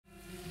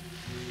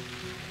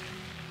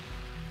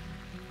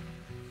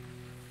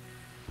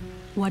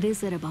What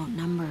is it about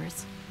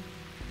numbers?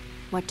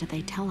 What do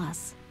they tell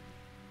us?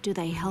 Do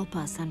they help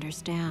us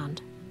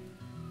understand?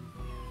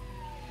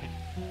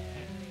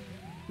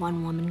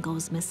 One woman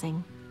goes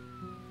missing,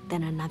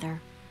 then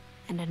another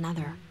and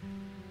another.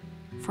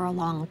 For a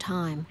long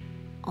time,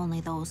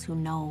 only those who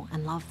know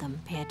and love them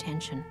pay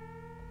attention,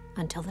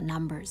 until the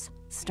numbers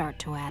start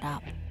to add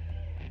up.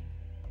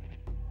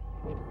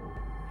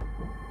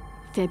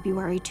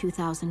 February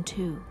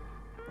 2002.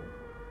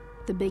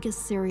 The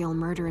biggest serial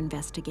murder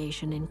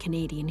investigation in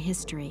Canadian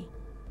history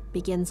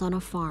begins on a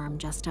farm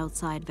just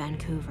outside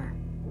Vancouver.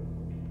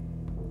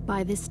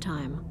 By this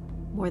time,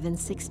 more than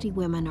 60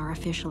 women are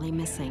officially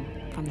missing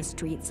from the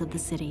streets of the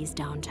city's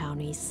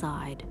downtown east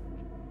side.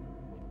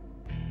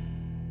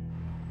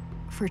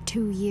 For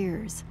 2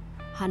 years,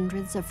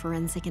 hundreds of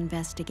forensic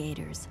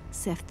investigators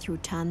sift through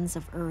tons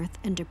of earth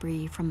and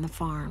debris from the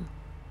farm,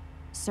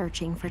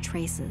 searching for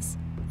traces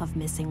of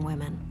missing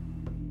women.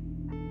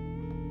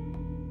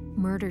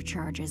 Murder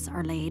charges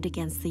are laid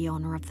against the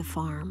owner of the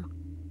farm.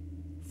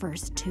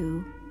 First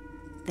 2,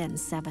 then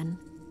 7,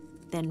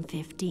 then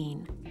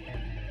 15.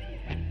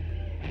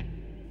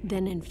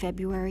 Then in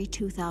February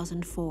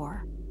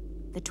 2004,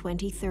 the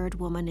 23rd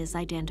woman is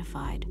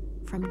identified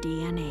from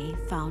DNA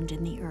found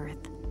in the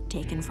earth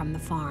taken from the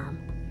farm.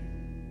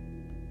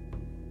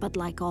 But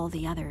like all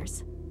the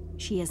others,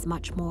 she is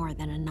much more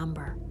than a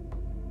number.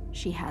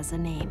 She has a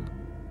name.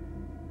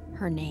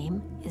 Her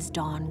name is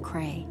Dawn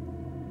Crey.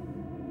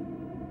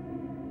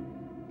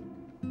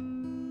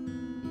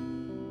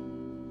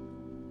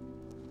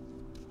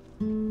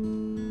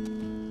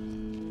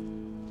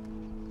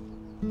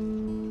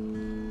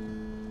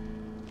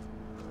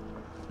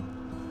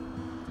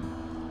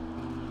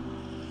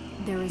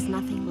 There is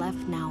nothing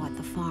left now at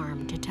the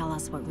farm to tell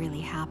us what really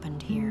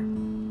happened here.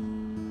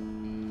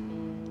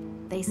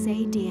 They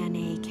say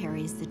DNA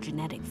carries the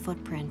genetic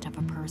footprint of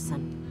a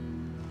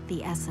person,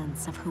 the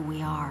essence of who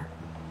we are.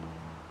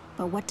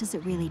 But what does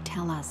it really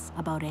tell us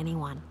about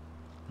anyone?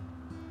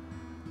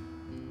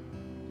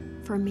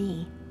 For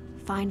me,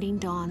 finding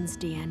Dawn's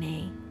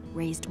DNA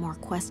raised more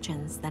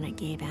questions than it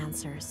gave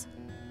answers.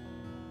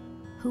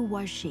 Who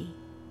was she,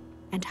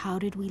 and how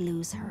did we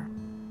lose her?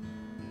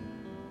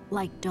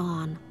 Like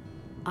Dawn,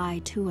 I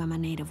too am a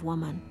Native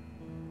woman,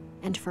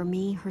 and for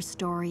me, her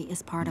story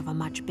is part of a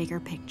much bigger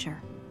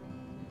picture.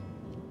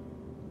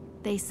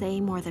 They say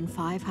more than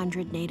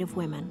 500 Native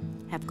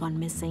women have gone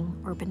missing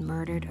or been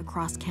murdered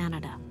across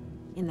Canada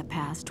in the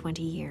past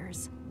 20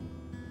 years.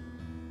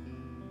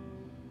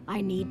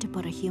 I need to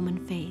put a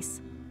human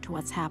face to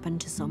what's happened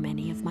to so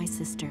many of my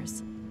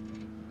sisters.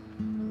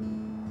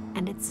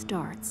 And it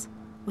starts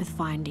with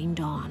finding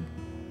Dawn.